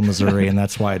service in rural Missouri, and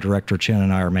that's why Director Chen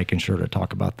and I are making sure to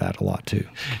talk about that a lot too.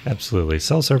 Absolutely.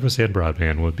 Cell service and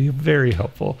broadband would be very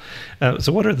helpful.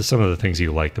 So what are some of the things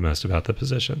you like the most about the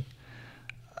position?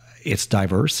 It's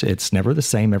diverse. It's never the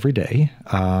same every day.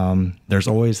 There's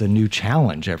always a new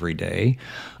challenge every day.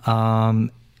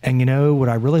 And you know, what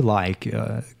I really like,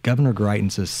 Governor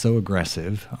Greitens is so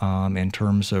aggressive in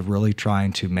terms of really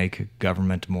trying to make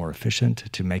government more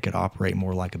efficient, to make it operate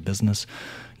more like a business,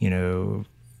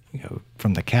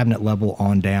 from the cabinet level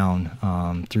on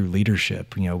down through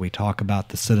leadership. We talk about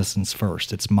the citizens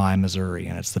first. It's my Missouri,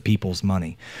 and it's the people's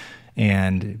money.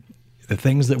 And the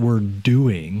things that we're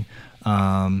doing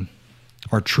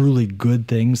are truly good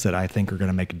things that I think are going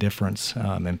to make a difference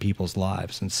in people's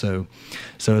lives. And so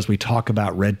as we talk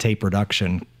about red tape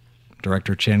reduction,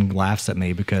 Director Chen laughs at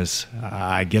me because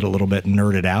I get a little bit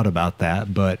nerded out about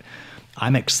that, but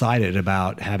I'm excited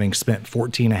about having spent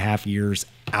 14 and a half years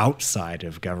outside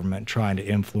of government trying to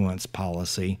influence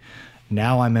policy.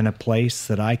 Now I'm in a place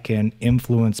that I can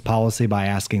influence policy by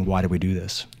asking, why do we do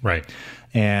this? Right.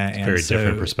 And it's a very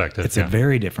different perspective. It's a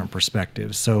very different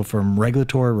perspective. So from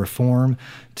regulatory reform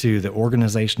to the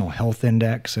organizational health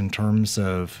index, in terms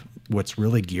of what's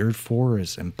really geared for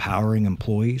is empowering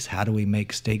employees. How do we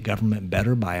make state government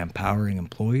better by empowering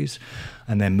employees?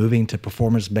 And then moving to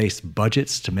performance-based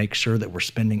budgets to make sure that we're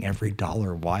spending every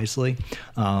dollar wisely.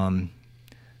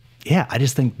 I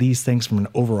just think these things from an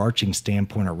overarching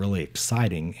standpoint are really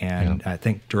exciting. And I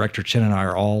think Director Chen and I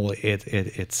are all,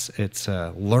 it's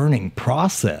a learning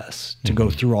process to go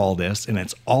through all this, and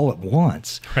it's all at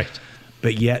once. Right.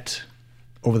 But yet,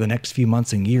 over the next few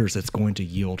months and years, it's going to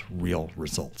yield real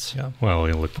results. Yeah, well,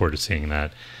 we look forward to seeing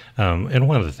that. And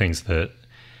one of the things that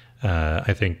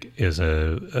I think is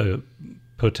a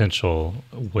potential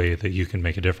way that you can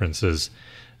make a difference is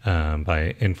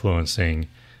by influencing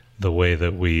the way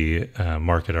that we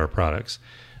market our products.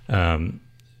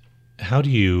 How do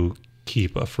you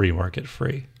keep a free market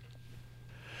free?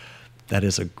 That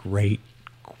is a great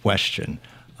question.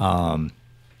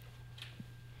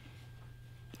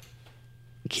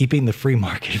 Keeping the free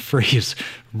market free is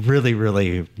really,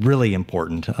 really, really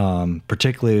important,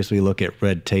 particularly as we look at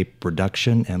red tape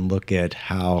reduction and look at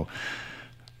how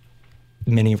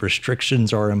many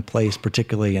restrictions are in place,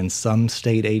 particularly in some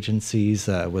state agencies,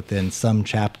 within some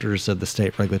chapters of the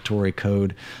state regulatory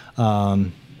code.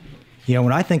 When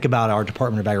I think about our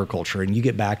Department of Agriculture, and you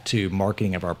get back to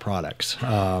marketing of our products,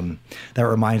 that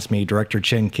reminds me, Director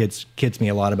Chen kids me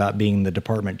a lot about being the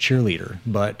department cheerleader,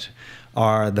 but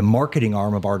the marketing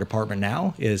arm of our department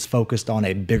now is focused on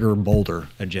a bigger, bolder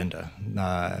agenda.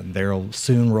 They'll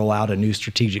soon roll out a new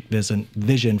strategic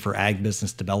vision for ag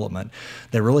business development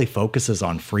that really focuses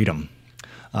on freedom,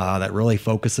 that really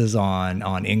focuses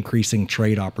on increasing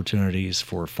trade opportunities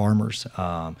for farmers,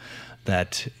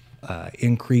 that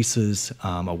increases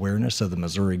awareness of the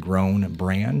Missouri Grown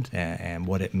brand and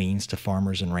what it means to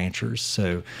farmers and ranchers.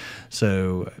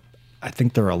 So I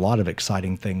think there are a lot of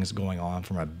exciting things going on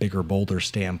from a bigger, bolder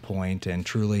standpoint, and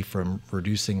truly from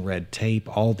reducing red tape.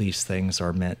 All these things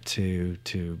are meant to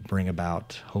bring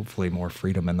about, hopefully, more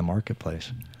freedom in the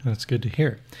marketplace. That's good to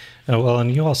hear. Well,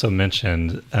 and you also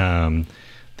mentioned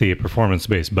the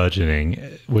performance-based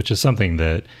budgeting, which is something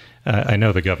that I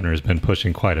know the governor has been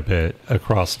pushing quite a bit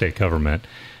across state government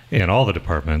in all the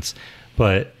departments,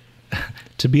 but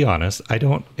to be honest, I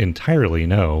don't entirely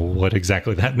know what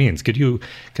exactly that means. Could you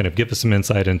kind of give us some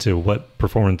insight into what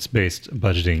performance-based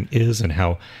budgeting is and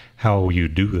how you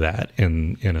do that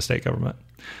in a state government?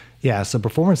 Yeah, so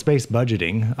performance-based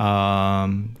budgeting,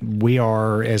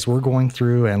 as we're going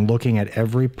through and looking at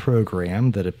every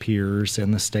program that appears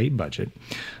in the state budget,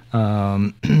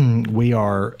 we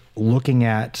are looking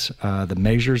at the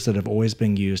measures that have always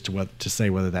been used to say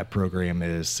whether that program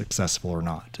is successful or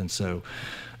not. And so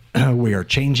we are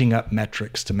changing up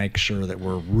metrics to make sure that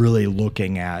we're really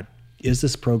looking at, is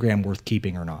this program worth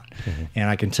keeping or not? Mm-hmm. And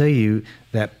I can tell you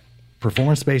that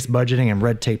performance-based budgeting and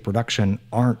red tape reduction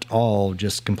aren't all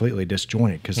just completely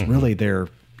disjointed, because really they're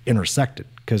intersected.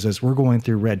 because as we're going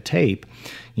through red tape,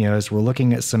 as we're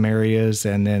looking at some areas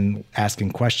and then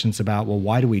asking questions about, well,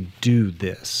 why do we do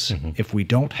this? If we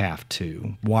don't have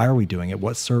to, why are we doing it?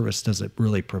 What service does it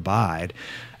really provide?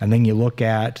 And then you look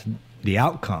at the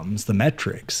outcomes, the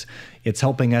metrics. It's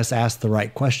helping us ask the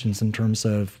right questions in terms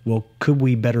of, well, could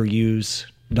we better use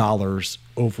dollars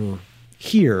over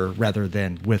here rather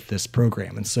than with this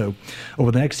program? And so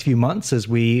over the next few months, as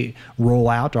we roll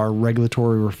out our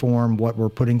regulatory reform, what we're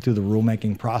putting through the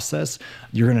rulemaking process,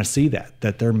 you're going to see that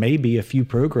there may be a few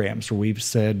programs where we've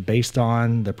said, based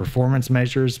on the performance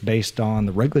measures, based on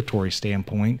the regulatory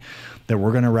standpoint, that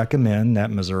we're going to recommend that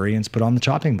Missourians put on the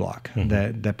chopping block,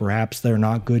 that perhaps they're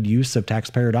not good use of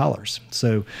taxpayer dollars.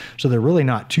 So they're really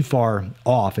not too far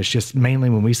off. It's just mainly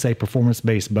when we say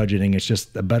performance-based budgeting, it's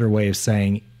just a better way of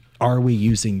saying, are we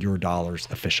using your dollars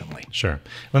efficiently? Sure.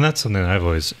 And that's something I've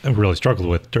always really struggled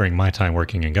with during my time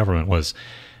working in government was,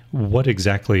 what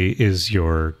exactly is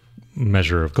your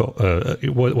measure of goal?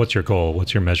 What's your goal?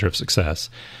 What's your measure of success?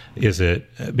 Is it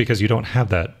because you don't have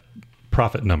that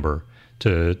profit number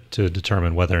to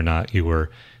determine whether or not you were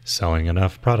selling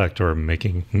enough product or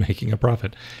making a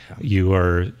profit? Yeah. You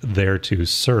are there to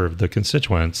serve the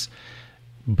constituents.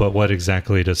 But what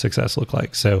exactly does success look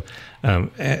like? So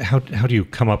how do you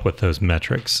come up with those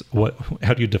metrics?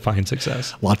 How do you define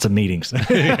success? Lots of meetings.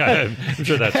 Yeah, I'm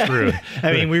sure that's true.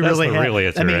 I mean,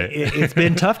 it's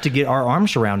been tough to get our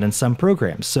arms around in some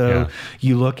programs. So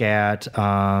you look at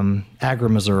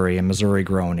Agri-Missouri and Missouri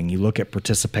Grown, and you look at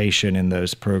participation in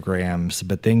those programs,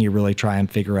 but then you really try and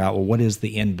figure out, well, what is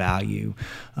the end value?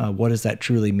 What does that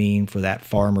truly mean for that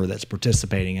farmer that's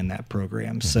participating in that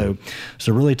program? So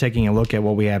really taking a look at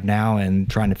what we have now and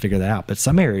trying to figure that out. But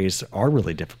some areas are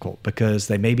really difficult because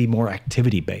they may be more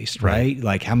activity-based, right?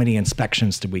 Like how many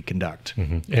inspections did we conduct?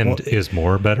 And is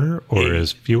more better or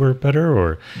is fewer better?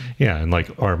 Or, and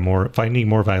like finding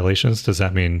more violations, does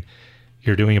that mean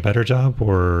you're doing a better job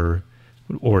or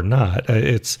not?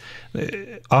 It's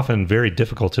often very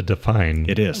difficult to define.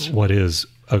 It is. What is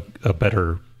a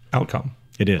better outcome.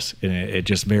 It is. It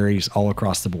just varies all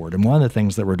across the board. And one of the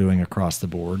things that we're doing across the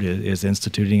board is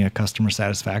instituting a customer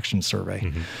satisfaction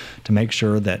survey to make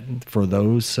sure that for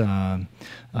those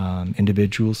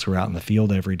individuals who are out in the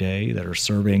field every day that are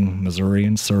serving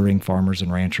Missourians, serving farmers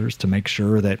and ranchers, to make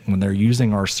sure that when they're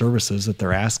using our services that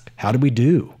they're asked, how did we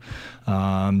do?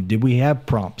 Did we have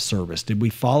prompt service? Did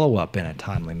we follow up in a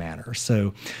timely manner?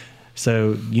 So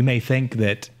you may think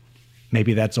that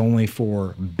maybe that's only for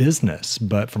business,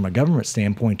 but from a government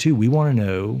standpoint too, we want to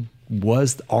know,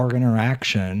 was our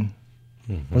interaction,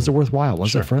 was it worthwhile?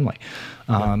 Was it friendly?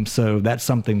 So that's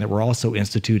something that we're also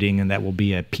instituting, and that will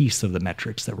be a piece of the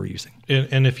metrics that we're using.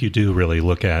 And if you do really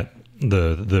look at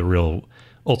the real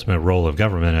ultimate role of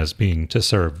government as being to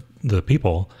serve the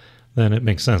people, then it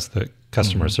makes sense that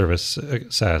customer service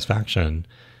satisfaction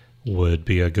would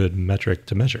be a good metric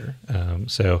to measure.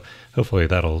 So hopefully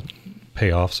that'll pay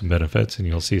off some benefits and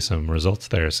you'll see some results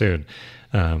there soon.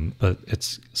 But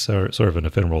it's sort of an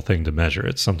ephemeral thing to measure.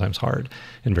 It's sometimes hard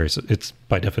and it's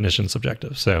by definition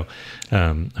subjective. So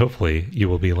hopefully you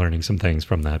will be learning some things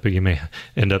from that, but you may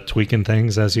end up tweaking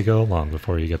things as you go along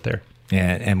before you get there.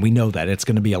 And we know that it's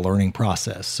going to be a learning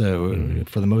process. So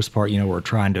for the most part, we're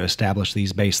trying to establish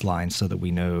these baselines so that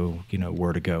we know,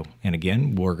 where to go. And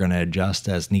again, we're going to adjust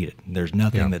as needed. There's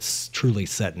nothing that's truly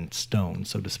set in stone,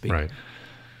 so to speak. Right.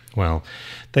 Well,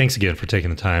 thanks again for taking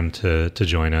the time to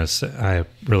join us. I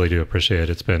really do appreciate it.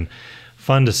 It's been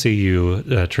fun to see you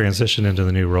transition into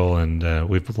the new role, and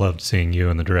we've loved seeing you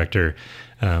and the director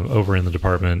over in the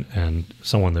department, and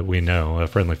someone that we know, a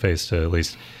friendly face to at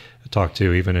least talk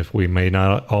to, even if we may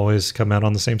not always come out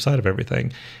on the same side of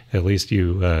everything. At least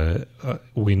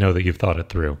we know that you've thought it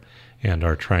through and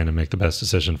are trying to make the best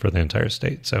decision for the entire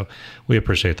state. So we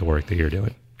appreciate the work that you're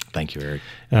doing. Thank you, Eric.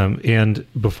 And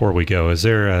before we go, is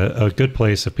there a good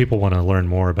place if people want to learn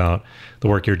more about the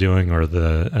work you're doing or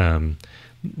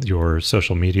your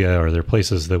social media? Are there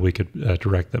places that we could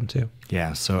direct them to?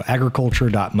 Yeah, so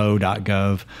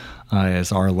agriculture.mo.gov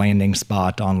is our landing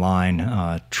spot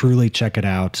online. Truly check it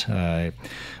out.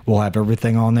 We'll have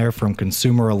everything on there from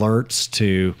consumer alerts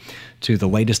to the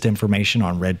latest information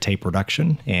on red tape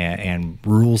reduction and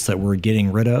rules that we're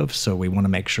getting rid of. So we want to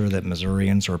make sure that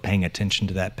Missourians are paying attention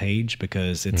to that page,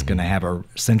 because it's going to have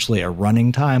essentially a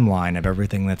running timeline of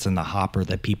everything that's in the hopper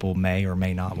that people may or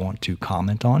may not want to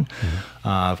comment on.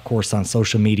 Of course, on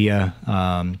social media,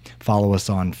 follow us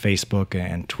on Facebook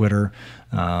and Twitter.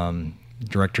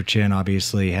 Director Chin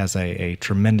obviously has a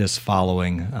tremendous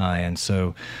following, and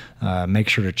so make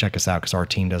sure to check us out because our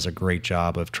team does a great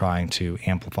job of trying to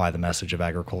amplify the message of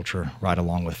agriculture right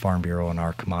along with Farm Bureau and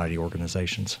our commodity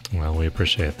organizations. Well, we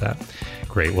appreciate that.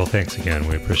 Great. Well, thanks again.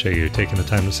 We appreciate you taking the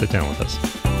time to sit down with us.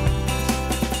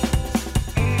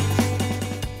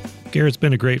 Garrett's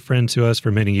been a great friend to us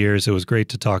for many years. It was great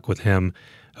to talk with him.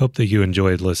 Hope that you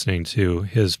enjoyed listening to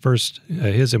his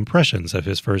impressions of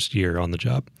his first year on the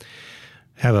job.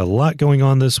 Have a lot going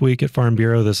on this week at Farm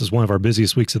Bureau. This is one of our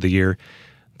busiest weeks of the year.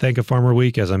 Thank a Farmer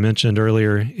Week, as I mentioned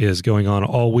earlier, is going on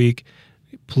all week.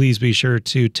 Please be sure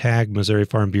to tag Missouri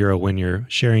Farm Bureau when you're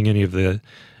sharing any of the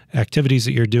activities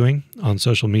that you're doing on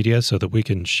social media so that we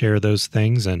can share those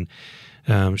things and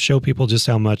show people just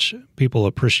how much people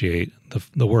appreciate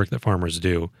the work that farmers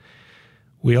do.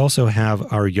 We also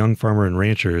have our Young Farmer and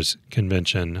Ranchers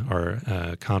Convention,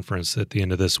 our conference at the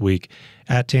end of this week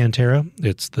at Tan-Tara.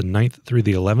 It's the 9th through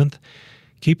the 11th.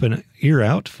 Keep an ear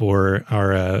out for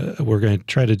our, we're going to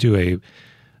try to do a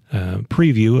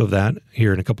preview of that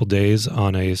here in a couple days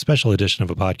on a special edition of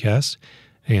a podcast.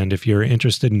 And if you're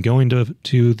interested in going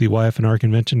to the YF&R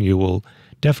convention, you will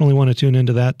definitely want to tune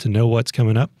into that to know what's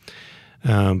coming up.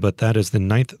 But that is the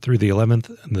 9th through the 11th,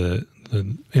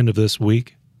 the end of this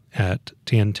week at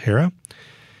Tan-Tara.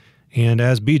 And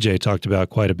as BJ talked about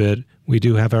quite a bit, we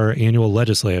do have our annual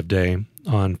Legislative Day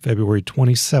on February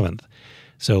 27th.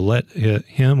 So let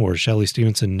him or Shelley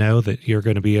Stevenson know that you're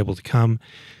going to be able to come.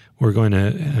 We're going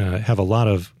to have a lot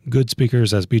of good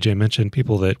speakers, as BJ mentioned,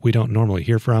 people that we don't normally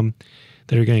hear from,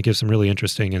 that are going to give some really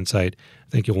interesting insight.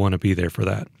 I think you'll want to be there for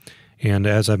that. And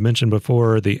as I've mentioned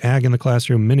before, the Ag in the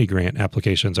Classroom mini grant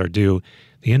applications are due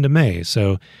the end of May.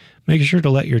 So make sure to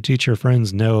let your teacher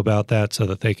friends know about that so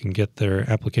that they can get their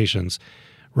applications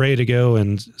ready to go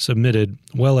and submitted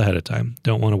well ahead of time.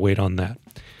 Don't want to wait on that.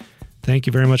 Thank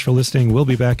you very much for listening. We'll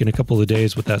be back in a couple of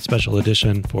days with that special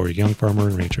edition for Young Farmer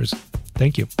and Ranchers.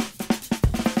 Thank you.